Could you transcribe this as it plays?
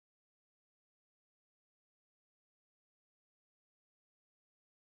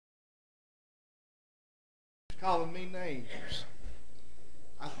calling me names.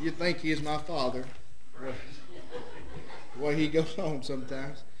 You'd think he is my father. The way he goes on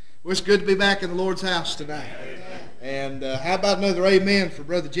sometimes. Well, it's good to be back in the Lord's house tonight. And how about another amen for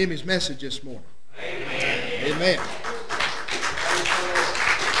Brother Jimmy's message this morning? Amen. Amen.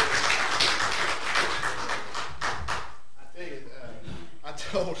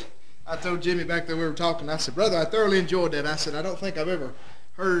 I told Jimmy back there we were talking, I said, brother, I thoroughly enjoyed that. I said, I don't think I've ever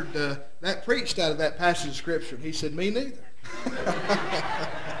heard that preached out of that passage of Scripture. And he said, me neither.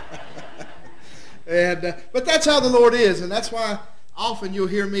 But that's how the Lord is, and that's why often you'll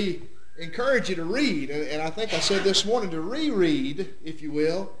hear me encourage you to read. And I think I said this morning to reread, if you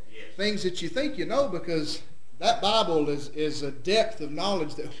will, things that you think you know, because that Bible is a depth of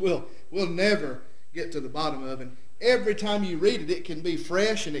knowledge that we'll never get to the bottom of. And every time you read it, it can be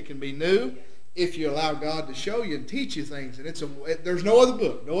fresh and it can be new if you allow God to show you and teach you things. And there's no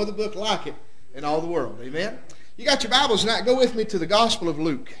other book like it in all the world. Amen? You got your Bibles now. Go with me to the Gospel of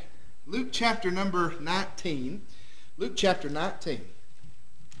Luke. Luke chapter number 19. Luke chapter 19.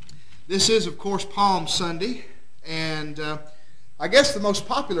 This is, of course, Palm Sunday. And I guess the most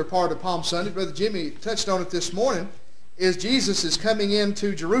popular part of Palm Sunday, Brother Jimmy touched on it this morning, is Jesus is coming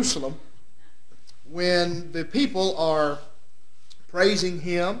into Jerusalem when the people are praising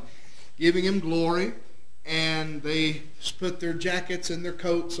Him, giving Him glory, and they put their jackets and their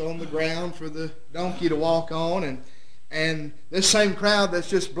coats on the ground for the donkey to walk on, and this same crowd that's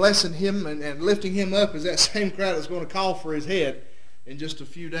just blessing Him and lifting Him up is that same crowd that's going to call for His head in just a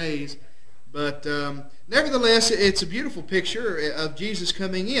few days. But nevertheless, it's a beautiful picture of Jesus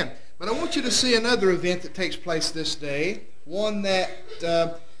coming in. But I want you to see another event that takes place this day, one that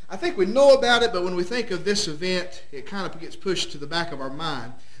I think we know about it, but when we think of this event, it kind of gets pushed to the back of our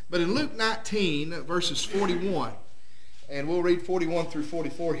mind. But in Luke 19, verses 41, and we'll read 41 through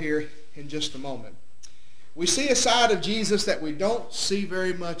 44 here in just a moment, we see a side of Jesus that we don't see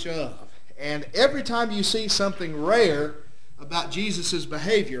very much of. And every time you see something rare about Jesus'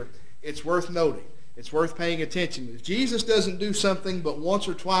 behavior, it's worth noting. It's worth paying attention. If Jesus doesn't do something but once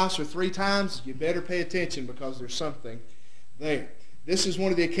or twice or three times, you better pay attention because there's something there. This is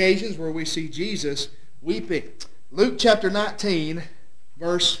one of the occasions where we see Jesus weeping. Luke chapter 19,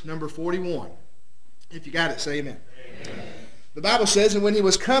 verse number 41. If you got it, say amen. Amen. The Bible says, and when he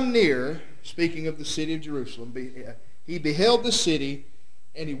was come near, speaking of the city of Jerusalem, he beheld the city,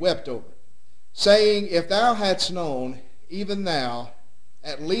 and he wept over it, saying, if thou hadst known, even thou,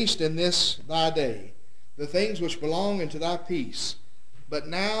 at least in this thy day, the things which belong unto thy peace, but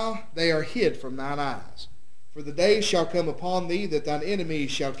now they are hid from thine eyes. For the days shall come upon thee that thine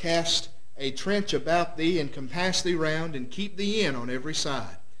enemies shall cast a trench about thee, and compass thee round, and keep thee in on every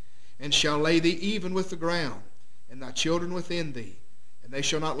side, and shall lay thee even with the ground, and thy children within thee, and they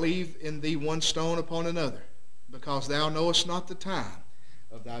shall not leave in thee one stone upon another, because thou knowest not the time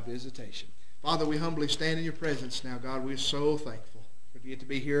of thy visitation. Father, we humbly stand in your presence now, God. We are so thankful to get to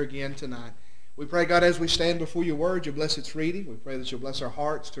be here again tonight. We pray, God, as we stand before your word, you'll bless its reading. We pray that you'll bless our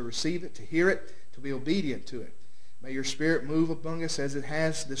hearts to receive it, to hear it, to be obedient to it. May your Spirit move among us as it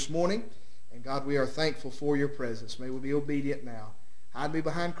has this morning. And God, we are thankful for your presence. May we be obedient now. Hide me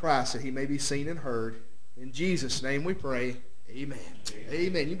behind Christ that he may be seen and heard. In Jesus' name we pray. Amen.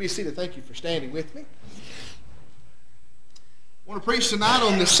 Amen. You be seated. Thank you for standing with me. I want to preach tonight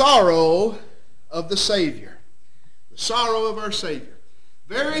on the sorrow of the Savior. The sorrow of our Savior.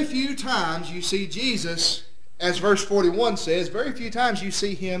 Very few times you see Jesus, as verse 41 says, very few times you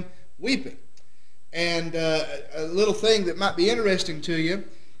see him weeping. And a little thing that might be interesting to you,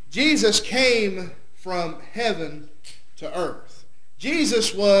 Jesus came from heaven to earth.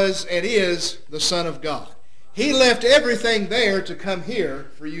 Jesus was and is the Son of God. He left everything there to come here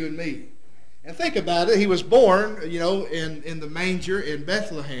for you and me. And think about it. He was born, in the manger in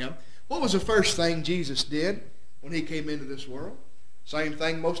Bethlehem. What was the first thing Jesus did when he came into this world? Same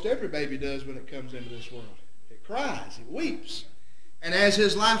thing most every baby does when it comes into this world. It cries. It weeps. And as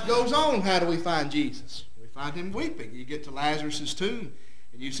his life goes on, how do we find Jesus? We find him weeping. You get to Lazarus' tomb,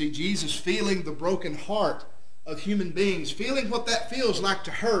 and you see Jesus feeling the broken heart of human beings, feeling what that feels like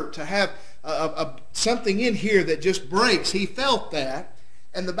to hurt, to have something in here that just breaks. He felt that,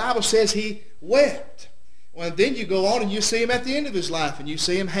 and the Bible says he wept. Well, then you go on and you see him at the end of his life, and you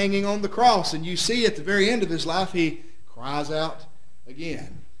see him hanging on the cross, and you see at the very end of his life he cries out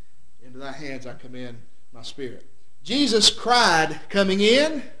again, into thy hands I commend my spirit. Jesus cried coming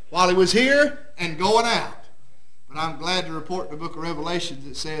in while he was here and going out. But I'm glad to report in the book of Revelation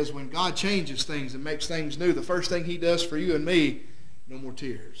that says when God changes things and makes things new, the first thing he does for you and me, no more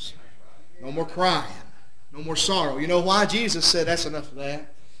tears, no more crying, no more sorrow. You know why? Jesus said that's enough of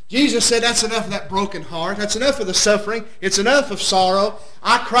that. Jesus said, that's enough of that broken heart. That's enough of the suffering. It's enough of sorrow.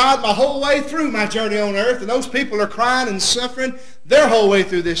 I cried my whole way through my journey on earth, and those people are crying and suffering their whole way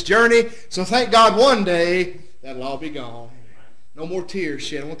through this journey. So thank God one day that'll all be gone. No more tears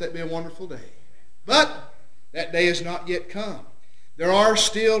shed. Won't that be a wonderful day? But that day has not yet come. There are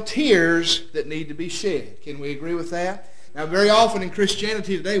still tears that need to be shed. Can we agree with that? Now, very often in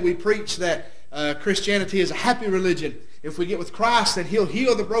Christianity today, we preach that Christianity is a happy religion. If we get with Christ, then He'll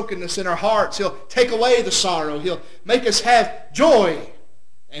heal the brokenness in our hearts. He'll take away the sorrow. He'll make us have joy.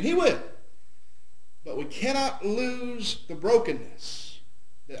 And He will. But we cannot lose the brokenness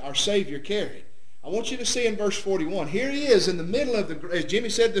that our Savior carried. I want you to see in verse 41. Here He is in the middle of, as Jimmy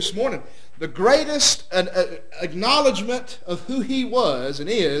said this morning, the greatest acknowledgement of who He was and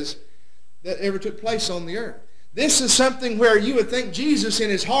is that ever took place on the earth. This is something where you would think Jesus in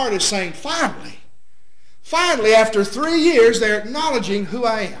His heart is saying, finally, after 3 years, they're acknowledging who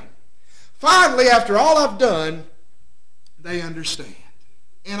I am. Finally, after all I've done, they understand.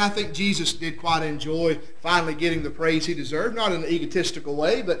 And I think Jesus did quite enjoy finally getting the praise He deserved, not in an egotistical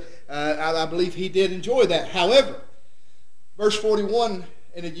way, but I believe He did enjoy that. However, verse 41,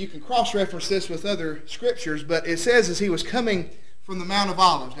 and you can cross-reference this with other scriptures, but it says as He was coming from the Mount of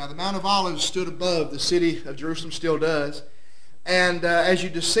Olives. Now, the Mount of Olives stood above the city of Jerusalem, still does. And as you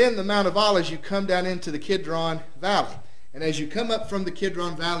descend the Mount of Olives, you come down into the Kidron Valley. And as you come up from the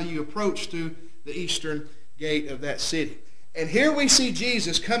Kidron Valley, you approach to the eastern gate of that city. And here we see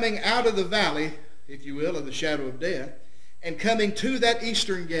Jesus coming out of the valley, if you will, of the shadow of death, and coming to that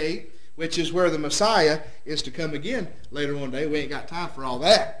eastern gate, which is where the Messiah is to come again later one day. We ain't got time for all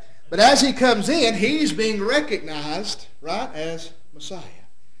that. But as He comes in, He's being recognized, right, as Messiah.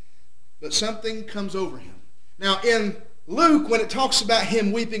 But something comes over Him. Now, in Luke, when it talks about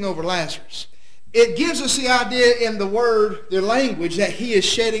Him weeping over Lazarus, it gives us the idea in the word, the language, that He is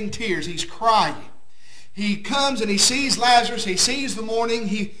shedding tears. He's crying. He comes and He sees Lazarus. He sees the mourning.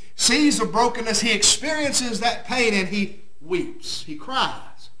 He sees the brokenness. He experiences that pain and He weeps. He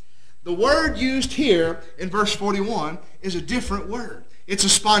cries. The word used here in verse 41 is a different word. It's a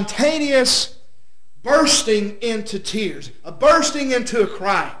spontaneous bursting into tears, a bursting into a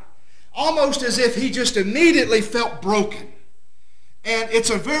cry, almost as if He just immediately felt broken. And it's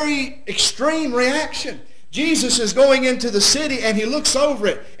a very extreme reaction. Jesus is going into the city and He looks over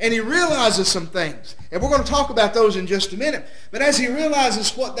it and He realizes some things. And we're going to talk about those in just a minute. But as He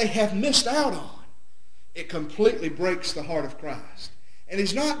realizes what they have missed out on, it completely breaks the heart of Christ. And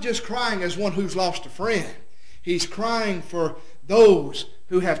He's not just crying as one who's lost a friend. He's crying for those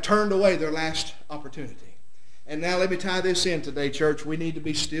who have turned away their last opportunity. And now let me tie this in today, church. We need to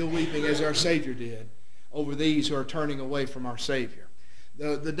be still weeping as our Savior did over these who are turning away from our Savior.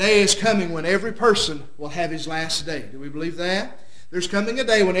 The day is coming when every person will have his last day. Do we believe that? There's coming a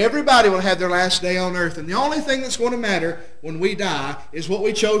day when everybody will have their last day on earth. And the only thing that's going to matter when we die is what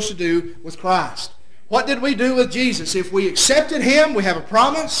we chose to do with Christ. What did we do with Jesus? If we accepted Him, we have a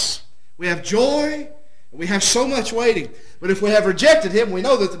promise, we have joy, we have so much waiting. But if we have rejected Him, we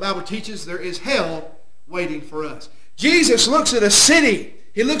know that the Bible teaches there is hell waiting for us. Jesus looks at a city.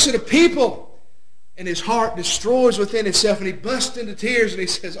 He looks at a people. And His heart destroys within itself. And He busts into tears and He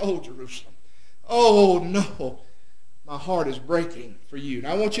says, "Oh, Jerusalem. Oh, no. My heart is breaking for you."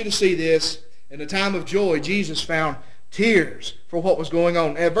 Now, I want you to see this. In the time of joy, Jesus found tears for what was going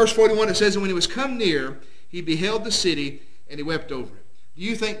on. At verse 41, it says, "And when He was come near, He beheld the city, and He wept over it." Do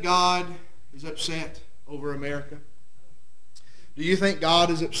you think God is upset over America? Do you think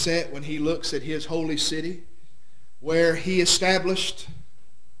God is upset when He looks at His holy city, where He established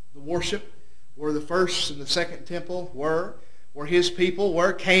the worship, where the first and the second temple were, where His people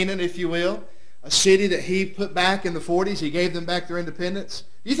were, Canaan, if you will, a city that He put back in the 40s. He gave them back their independence.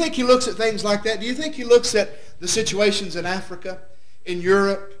 Do you think He looks at things like that? Do you think He looks at the situations in Africa, in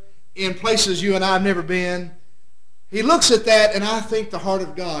Europe, in places you and I have never been? He looks at that, and I think the heart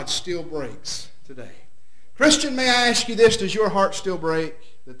of God still breaks today. Christian, may I ask you this, does your heart still break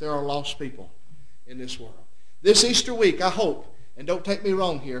that there are lost people in this world? This Easter week, I hope, and don't take me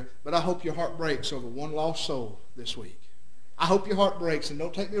wrong here, but I hope your heart breaks over one lost soul this week. I hope your heart breaks, and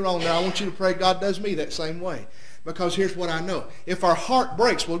don't take me wrong there. I want you to pray God does me that same way. Because here's what I know. If our heart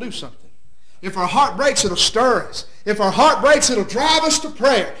breaks, we'll do something. If our heart breaks, it'll stir us. If our heart breaks, it'll drive us to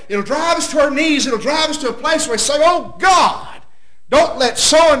prayer. It'll drive us to our knees. It'll drive us to a place where we say, "Oh, God, don't let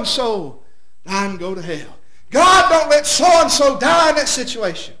so-and-so die and go to hell. God, don't let so-and-so die in that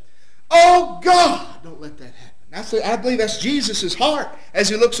situation. Oh, God, don't let that happen." I believe that's Jesus' heart as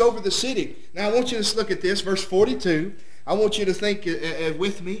He looks over the city. Now, I want you to look at this, verse 42. I want you to think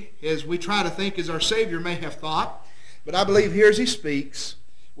with me as we try to think as our Savior may have thought. But I believe here as He speaks,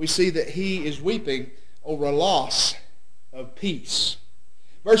 we see that he is weeping over a loss of peace.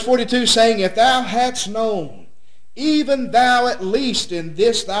 Verse 42 saying, if thou hadst known, even thou at least in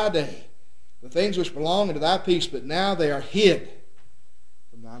this thy day, the things which belong unto thy peace, but now they are hid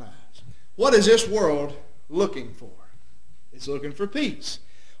from thine eyes. What is this world looking for? It's looking for peace.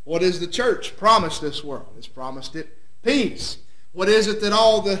 What is the church promised this world? It's promised it peace. What is it that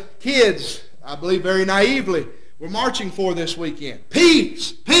all the kids, I believe very naively, were marching for this weekend?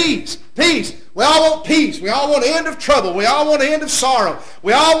 Peace, peace, peace. We all want peace. We all want an end of trouble. We all want an end of sorrow.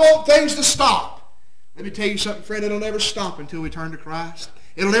 We all want things to stop. Let me tell you something, friend. It'll never stop until we turn to Christ.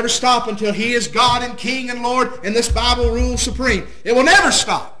 It'll never stop until he is God and King and Lord and this Bible rules supreme. It will never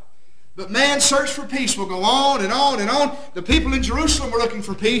stop. But man's search for peace will go on and on and on. The people in Jerusalem were looking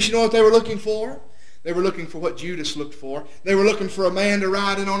for peace. You know what they were looking for? They were looking for what Judas looked for. They were looking for a man to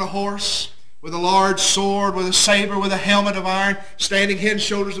ride in on a horse with a large sword, with a saber, with a helmet of iron, standing head and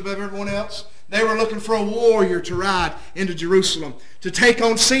shoulders above everyone else. They were looking for a warrior to ride into Jerusalem, to take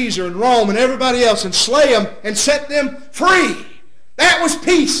on Caesar and Rome and everybody else and slay them and set them free. That was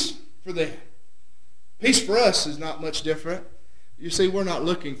peace for them. Peace for us is not much different. You see, we're not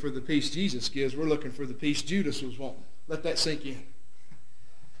looking for the peace Jesus gives. We're looking for the peace Judas was wanting. Let that sink in.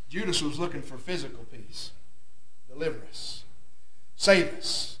 Judas was looking for physical peace. Deliver us. Save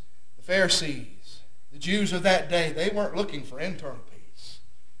us. The Pharisees, the Jews of that day, they weren't looking for internal peace.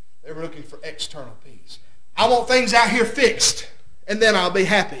 They were looking for external peace. I want things out here fixed, and then I'll be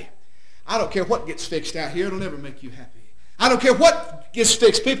happy. I don't care what gets fixed out here. It'll never make you happy. I don't care what gets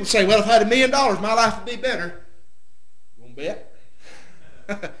fixed. People say, well, if I had $1 million, my life would be better. You want to bet?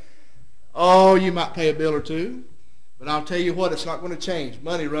 Oh, you might pay a bill or two. But I'll tell you what, it's not going to change.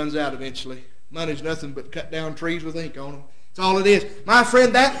 Money runs out eventually. Money's nothing but cut down trees with ink on them. That's all it is. My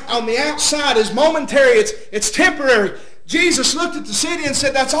friend, that on the outside is momentary. It's temporary. Jesus looked at the city and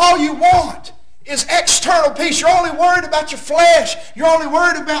said, that's all you want is external peace. You're only worried about your flesh. You're only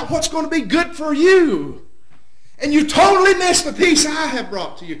worried about what's going to be good for you. And you totally miss the peace I have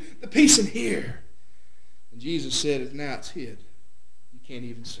brought to you. The peace in here. And Jesus said, now it's hid. You can't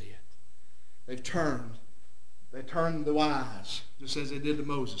even see it. They've turned. They turned the wise, just as they did to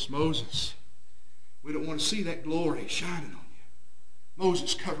Moses. Moses, we don't want to see that glory shining on you.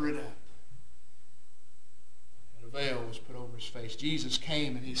 Moses, cover it up. And a veil was put over his face. Jesus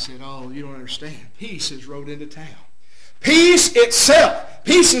came and he said, oh, you don't understand. Peace has rode into town. Peace itself.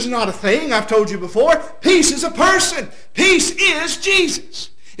 Peace is not a thing, I've told you before. Peace is a person. Peace is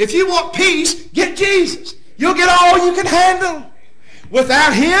Jesus. If you want peace, get Jesus. You'll get all you can handle.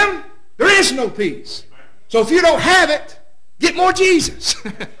 Without him, there is no peace. So if you don't have it, get more Jesus.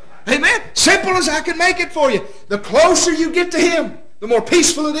 Amen? Simple as I can make it for you. The closer you get to him, the more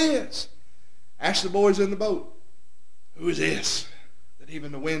peaceful it is. Ask the boys in the boat, who is this that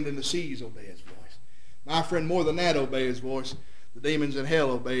even the wind and the seas obey his voice? My friend, more than that, obey his voice. The demons in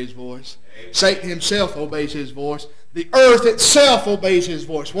hell obey his voice. Satan himself obeys his voice. The earth itself obeys his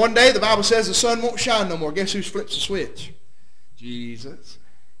voice. One day the Bible says the sun won't shine no more. Guess who flips the switch? Jesus.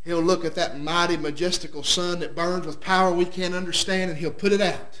 He'll look at that mighty, majestical sun that burns with power we can't understand, and he'll put it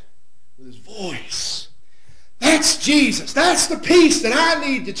out with his voice. That's Jesus. That's the peace that I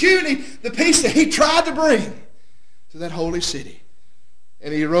need, that you need, the peace that he tried to bring to that holy city.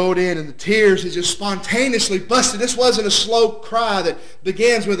 And he rode in, and the tears, he just spontaneously busted. This wasn't a slow cry that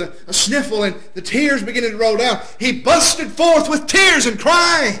begins with a sniffle and the tears beginning to roll down. He busted forth with tears and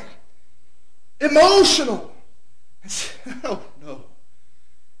crying. Emotional. Oh, no.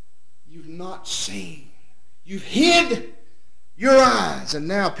 You've not seen. You've hid your eyes, and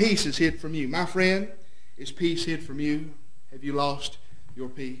now peace is hid from you. My friend, is peace hid from you? Have you lost your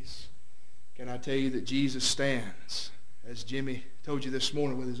peace? Can I tell you that Jesus stands, as Jimmy told you this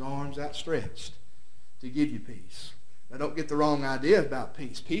morning, with his arms outstretched to give you peace. Now don't get the wrong idea about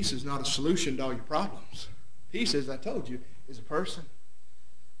peace. Peace is not a solution to all your problems. Peace, as I told you, is a person.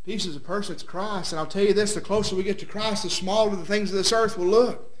 Peace is a person. It's Christ. And I'll tell you this, the closer we get to Christ, the smaller the things of this earth will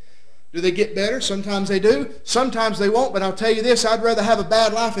look. Do they get better? Sometimes they do. Sometimes they won't. But I'll tell you this, I'd rather have a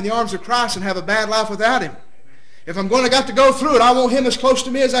bad life in the arms of Christ than have a bad life without him. If I'm going to got to go through it, I want him as close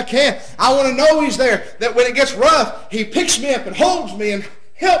to me as I can. I want to know he's there, that when it gets rough, he picks me up and holds me and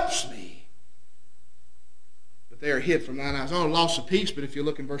helps me. But they are hid from thine eyes. Oh, loss of peace, but if you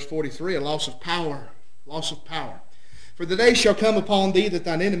look in verse 43, a loss of power. Loss of power. For the day shall come upon thee that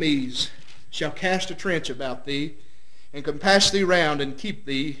thine enemies shall cast a trench about thee, and compass thee round, and keep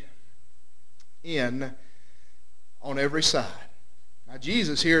thee in on every side. Now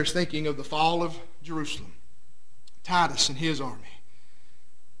Jesus here is thinking of the fall of Jerusalem. Titus and his army.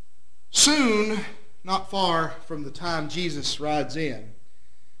 Soon, not far from the time Jesus rides in,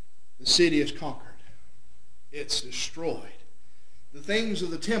 the city is conquered. It's destroyed. The things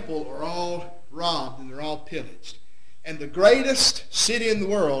of the temple are all robbed and they're all pillaged. And the greatest city in the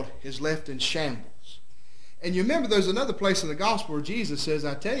world is left in shambles. And you remember there's another place in the gospel where Jesus says,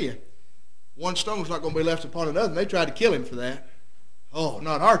 I tell you, one stone's not going to be left upon another. And they tried to kill him for that. Oh,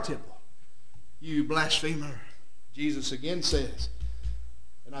 not our temple. You blasphemer. Jesus again says,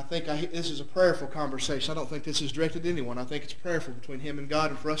 and I think this is a prayerful conversation. I don't think this is directed to anyone. I think it's prayerful between him and God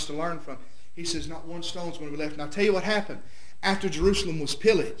and for us to learn from. He says, not one stone's going to be left. And I'll tell you what happened. After Jerusalem was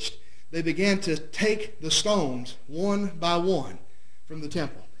pillaged, they began to take the stones one by one from the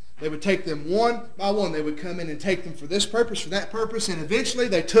temple. They would take them one by one. They would come in and take them for this purpose, for that purpose, and eventually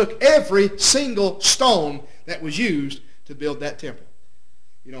they took every single stone that was used to build that temple.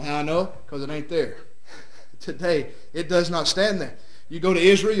 You know how I know? Because it ain't there. Today, it does not stand there. You go to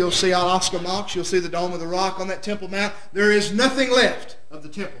Israel, you'll see Al-Aqsa Mosque, you'll see the Dome of the Rock on that Temple Mount. There is nothing left of the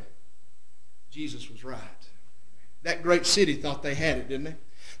temple. Jesus was right. That great city thought they had it, didn't they?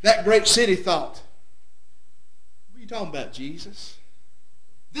 That great city thought, what are you talking about, Jesus?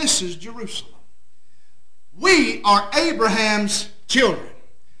 This is Jerusalem. We are Abraham's children.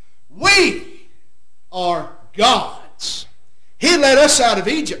 We are God's. He led us out of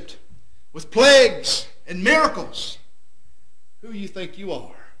Egypt with plagues and miracles. Who do you think you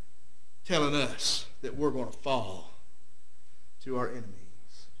are telling us that we're going to fall to our enemies?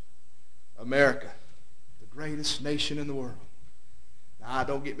 America, the greatest nation in the world. Now,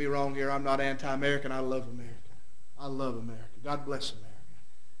 don't get me wrong here. I'm not anti-American. I love America. I love America. God bless America.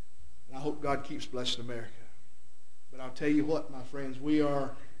 And I hope God keeps blessing America. But I'll tell you what, my friends, we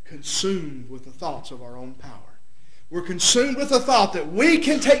are consumed with the thoughts of our own power. We're consumed with the thought that we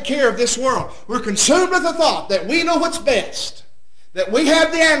can take care of this world. We're consumed with the thought that we know what's best, that we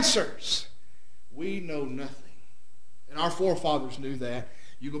have the answers. We know nothing. And our forefathers knew that.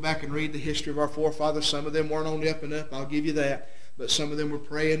 You go back and read the history of our forefathers. Some of them weren't on the up and up, I'll give you that. But some of them were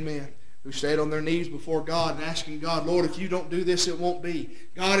praying men who stayed on their knees before God and asking God, Lord, if you don't do this, it won't be.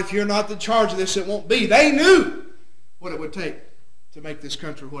 God, if you're not in charge of this, it won't be. They knew what it would take to make this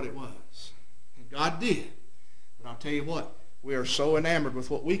country what it was. And God did. But I'll tell you what, we are so enamored with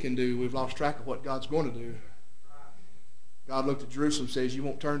what we can do, we've lost track of what God's going to do. God looked at Jerusalem and says, you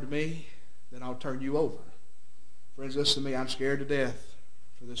won't turn to me, then I'll turn you over. Friends, listen to me. I'm scared to death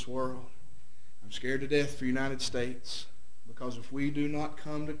for this world. I'm scared to death for the United States. Because if we do not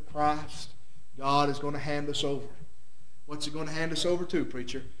come to Christ, God is going to hand us over. What's He going to hand us over to,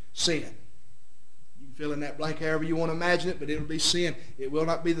 preacher? Sin. You can fill in that blank however you want to imagine it, but it will be sin. It will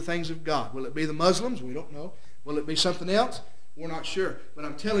not be the things of God. Will it be the Muslims? We don't know. Will it be something else? We're not sure. But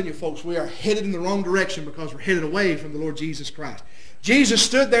I'm telling you, folks, we are headed in the wrong direction because we're headed away from the Lord Jesus Christ. Jesus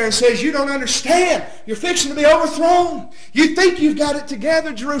stood there and says, you don't understand. You're fixing to be overthrown. You think you've got it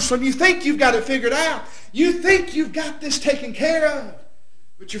together, Jerusalem. You think you've got it figured out. You think you've got this taken care of.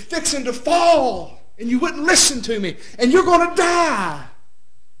 But you're fixing to fall. And you wouldn't listen to me. And you're going to die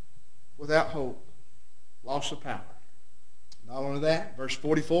without hope. Loss of power. Not only that, verse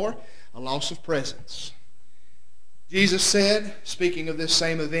 44, a loss of presence. Jesus said, speaking of this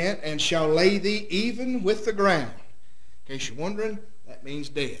same event, and shall lay thee even with the ground. In case you're wondering, that means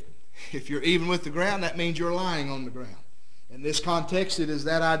dead. If you're even with the ground, that means you're lying on the ground. In this context, it is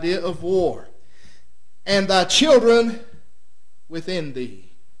that idea of war. And thy children within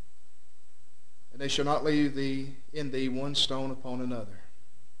thee. And they shall not leave thee in thee one stone upon another,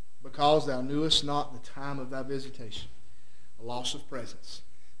 because thou knewest not the time of thy visitation. A loss of presence.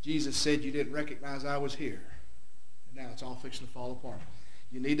 Jesus said you didn't recognize I was here. And now it's all fixing to fall apart.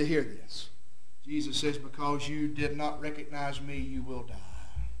 You need to hear this. Jesus says, because you did not recognize me, you will die.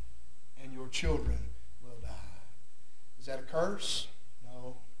 And your children will die. Is that a curse?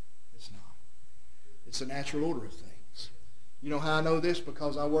 No, it's not. It's the natural order of things. You know how I know this?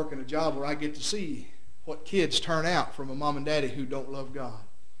 Because I work in a job where I get to see what kids turn out from a mom and daddy who don't love God,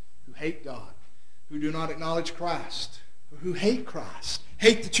 who hate God, who do not acknowledge Christ, who hate Christ,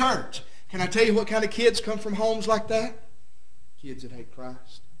 hate the church. Can I tell you what kind of kids come from homes like that? Kids that hate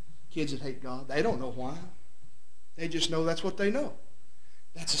Christ. Kids that hate God. They don't know why. They just know that's what they know.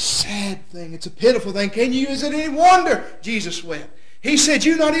 That's a sad thing. It's a pitiful thing. Can you, is it any wonder Jesus wept? He said,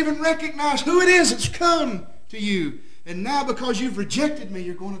 you not even recognize who it is that's come to you. And now because you've rejected me,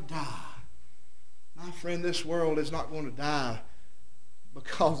 you're going to die. My friend, this world is not going to die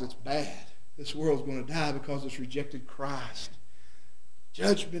because it's bad. This world's going to die because it's rejected Christ.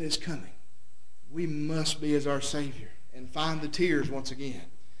 Judgment is coming. We must be as our Savior and find the tears once again.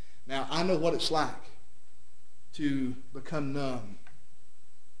 Now, I know what it's like to become numb.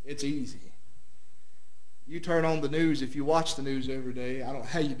 It's easy. You turn on the news, if you watch the news every day, I don't know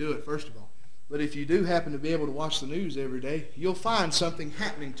how you do it, first of all, but if you do happen to be able to watch the news every day, you'll find something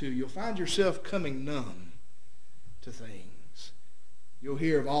happening to you. You'll find yourself coming numb to things. You'll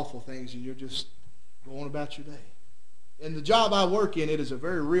hear of awful things, and you'll just go on about your day. And the job I work in, it is a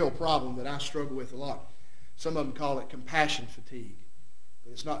very real problem that I struggle with a lot. Some of them call it compassion fatigue.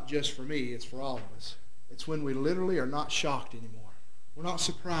 But it's not just for me, it's for all of us. It's when we literally are not shocked anymore. We're not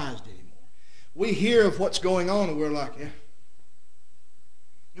surprised anymore. We hear of what's going on and we're like, yeah.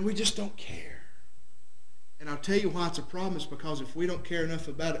 And we just don't care. And I'll tell you why it's a problem. It's because if we don't care enough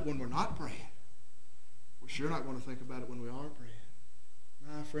about it when we're not praying, we're sure not going to think about it when we are praying.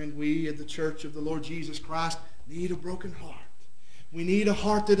 My friend, we at the Church of the Lord Jesus Christ need a broken heart. We need a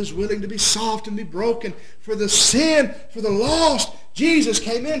heart that is willing to be soft and be broken for the sin, for the lost. Jesus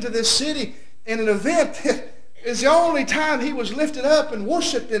came into this city in an event that is the only time he was lifted up and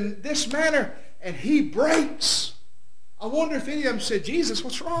worshipped in this manner, and he breaks. I wonder if any of them said, Jesus,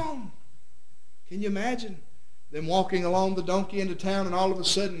 what's wrong? Can you imagine them walking along the donkey into town, and all of a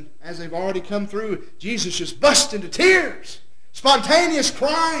sudden, as they've already come through, Jesus just busts into tears, spontaneous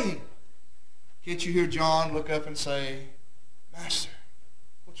crying. Can't you hear John look up and say, Master,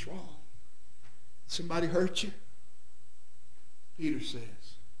 what's wrong? Somebody hurt you? Peter says,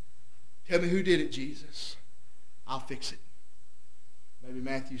 tell me who did it, Jesus. I'll fix it. Maybe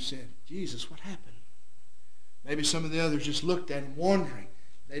Matthew said, Jesus, what happened? Maybe some of the others just looked at him wondering.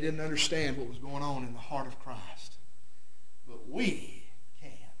 They didn't understand what was going on in the heart of Christ. But we can.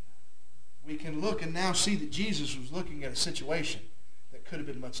 We can look and now see that Jesus was looking at a situation that could have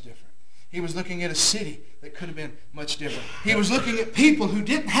been much different. He was looking at a city that could have been much different. He was looking at people who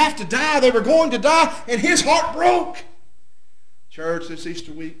didn't have to die. They were going to die, and his heart broke. Church, this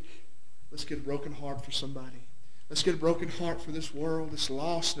Easter week, let's get a broken heart for somebody. Let's get a broken heart for this world, this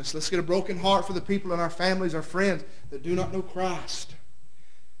lostness. Let's get a broken heart for the people in our families, our friends that do not know Christ.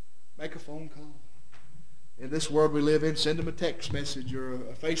 Make a phone call. In this world we live in, send them a text message or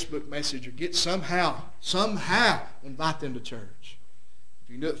a Facebook message, or get somehow invite them to church.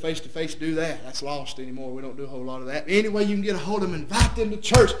 You can do it face-to-face, do that. That's lost anymore. We don't do a whole lot of that. Any way you can get a hold of them, invite them to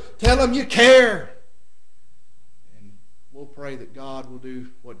church. Tell them you care. And we'll pray that God will do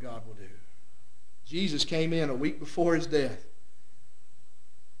what God will do. Jesus came in a week before his death,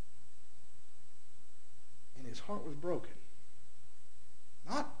 and his heart was broken.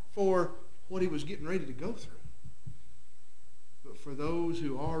 Not for what he was getting ready to go through, but for those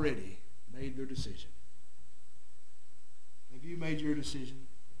who already made their decision. Have you made your decision?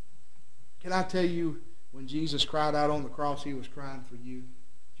 Can I tell you, when Jesus cried out on the cross, he was crying for you.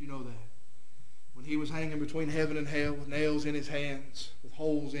 Do you know that? When he was hanging between heaven and hell with nails in his hands, with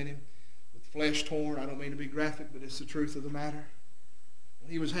holes in him, with flesh torn, I don't mean to be graphic, but it's the truth of the matter. When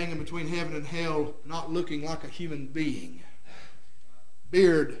he was hanging between heaven and hell, not looking like a human being,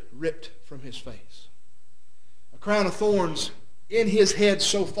 beard ripped from his face, a crown of thorns in his head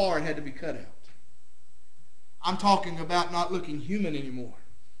so far it had to be cut out. I'm talking about not looking human anymore.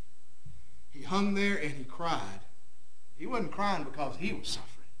 He hung there and he cried. He wasn't crying because he was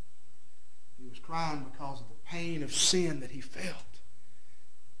suffering. He was crying because of the pain of sin that he felt.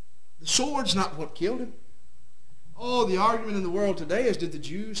 The sword's not what killed him. Oh, the argument in the world today is, did the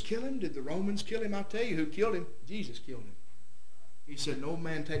Jews kill him? Did the Romans kill him? I'll tell you who killed him. Jesus killed him. He said, no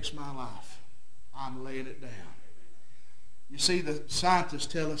man takes my life. I'm laying it down. You see, the scientists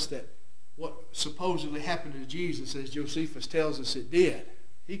tell us that what supposedly happened to Jesus, as Josephus tells us it did,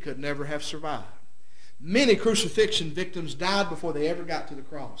 he could never have survived. Many crucifixion victims died before they ever got to the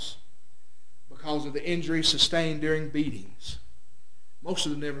cross because of the injuries sustained during beatings. Most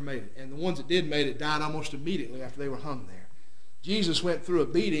of them never made it. And the ones that did make it died almost immediately after they were hung there. Jesus went through a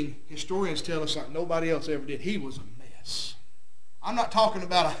beating, historians tell us, like nobody else ever did. He was a mess. I'm not talking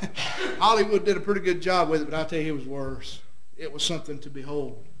about Hollywood did a pretty good job with it, but I'll tell you, it was worse. It was something to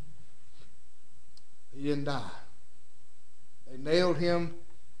behold. He didn't die. They nailed him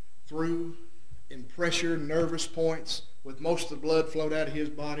through in pressure, nervous points, with most of the blood flowed out of his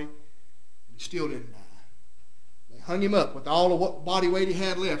body, and he still didn't die. They hung him up with all of what body weight he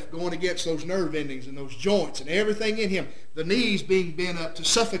had left, going against those nerve endings and those joints and everything in him, the knees being bent up to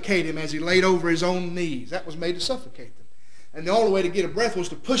suffocate him as he laid over his own knees. That was made to suffocate them. And the only way to get a breath was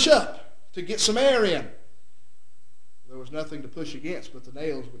to push up, to get some air in. There was nothing to push against but the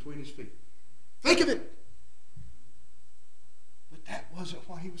nails between his feet. Think of it. But that wasn't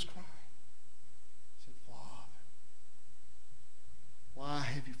why he was crying. He said, Father, why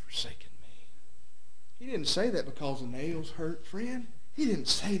have you forsaken me? He didn't say that because the nails hurt, friend. He didn't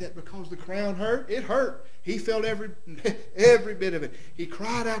say that because the crown hurt. It hurt. He felt every bit of it. He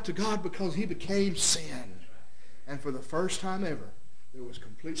cried out to God because he became sin. And for the first time ever, there was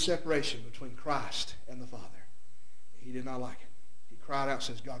complete separation between Christ and the Father. He did not like it. He cried out and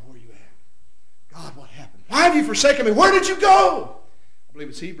says, God, where are you at? God, what happened? Why have you forsaken me? Where did you go? I believe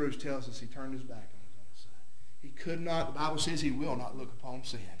it's Hebrews tells us he turned his back on his own son. He could not, the Bible says he will not look upon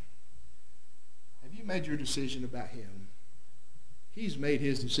sin. Have you made your decision about him? He's made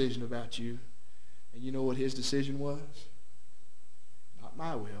his decision about you. And you know what his decision was? Not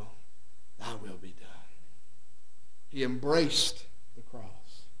my will, thy will be done. He embraced the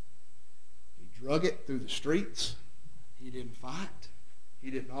cross. He drug it through the streets. He didn't fight.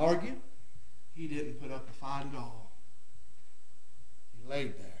 He didn't argue. He didn't put up a fight at all. He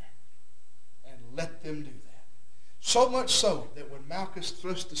laid there and let them do that. So much so that when Malchus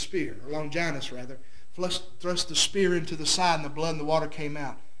thrust the spear, or Longinus rather, thrust the spear into the side and the blood and the water came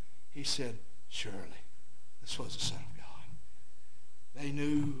out, he said, surely this was the Son of God. They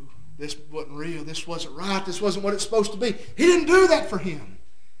knew this wasn't real. This wasn't right. This wasn't what it's supposed to be. He didn't do that for him.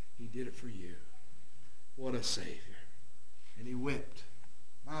 He did it for you. What a Savior. And he wept.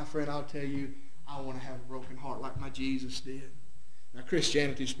 My friend, I'll tell you, I want to have a broken heart like my Jesus did. Now,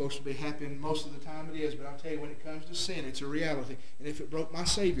 Christianity is supposed to be happy, and most of the time it is, but I'll tell you, when it comes to sin, it's a reality. And if it broke my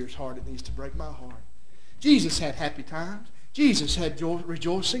Savior's heart, it needs to break my heart. Jesus had happy times. Jesus had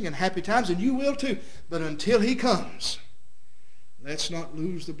rejoicing and happy times, and you will too. But until he comes, let's not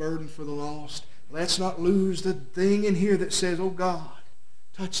lose the burden for the lost. Let's not lose the thing in here that says, oh God,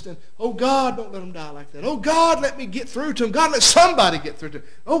 touch them. Oh God, don't let them die like that. Oh God, let me get through to them. God, let somebody get through to them.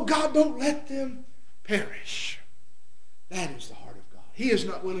 Oh God, don't let them perish. That is the heart of God. He is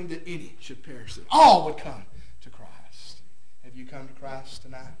not willing that any should perish, that all would come to Christ. Have you come to Christ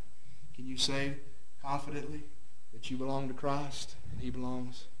tonight? Can you say confidently that you belong to Christ and he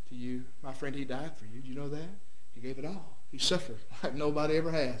belongs to you? My friend, he died for you. Do you know that? He gave it all. He suffered like nobody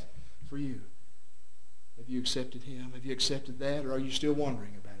ever has for you. Have you accepted him? Have you accepted that? Or are you still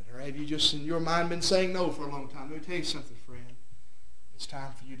wondering about it? Or have you just in your mind been saying no for a long time? Let me tell you something, friend. It's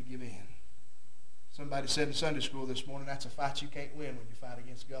time for you to give in. Somebody said in Sunday school this morning, that's a fight you can't win when you fight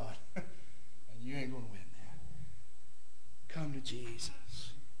against God. And you ain't going to win that. Come to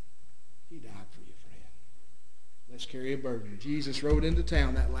Jesus. He died for you, friend. Let's carry a burden. Jesus rode into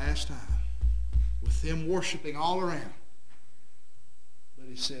town that last time with them worshiping all around. But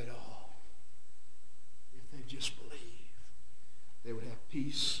he said, oh, if they just believe, they would have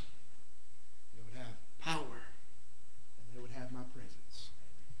peace, they would have power, and they would have my presence.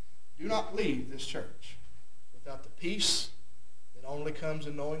 Do not leave this church without the peace that only comes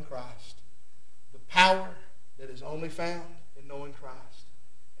in knowing Christ, the power that is only found in knowing Christ,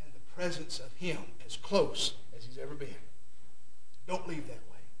 and the presence of him as close as he's ever been. Don't leave that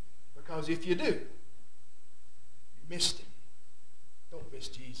way, because if you do, you missed him. Don't miss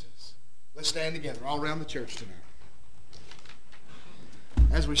Jesus. Let's stand together all around the church tonight.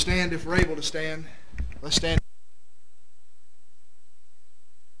 As we stand, if we're able to stand, let's stand.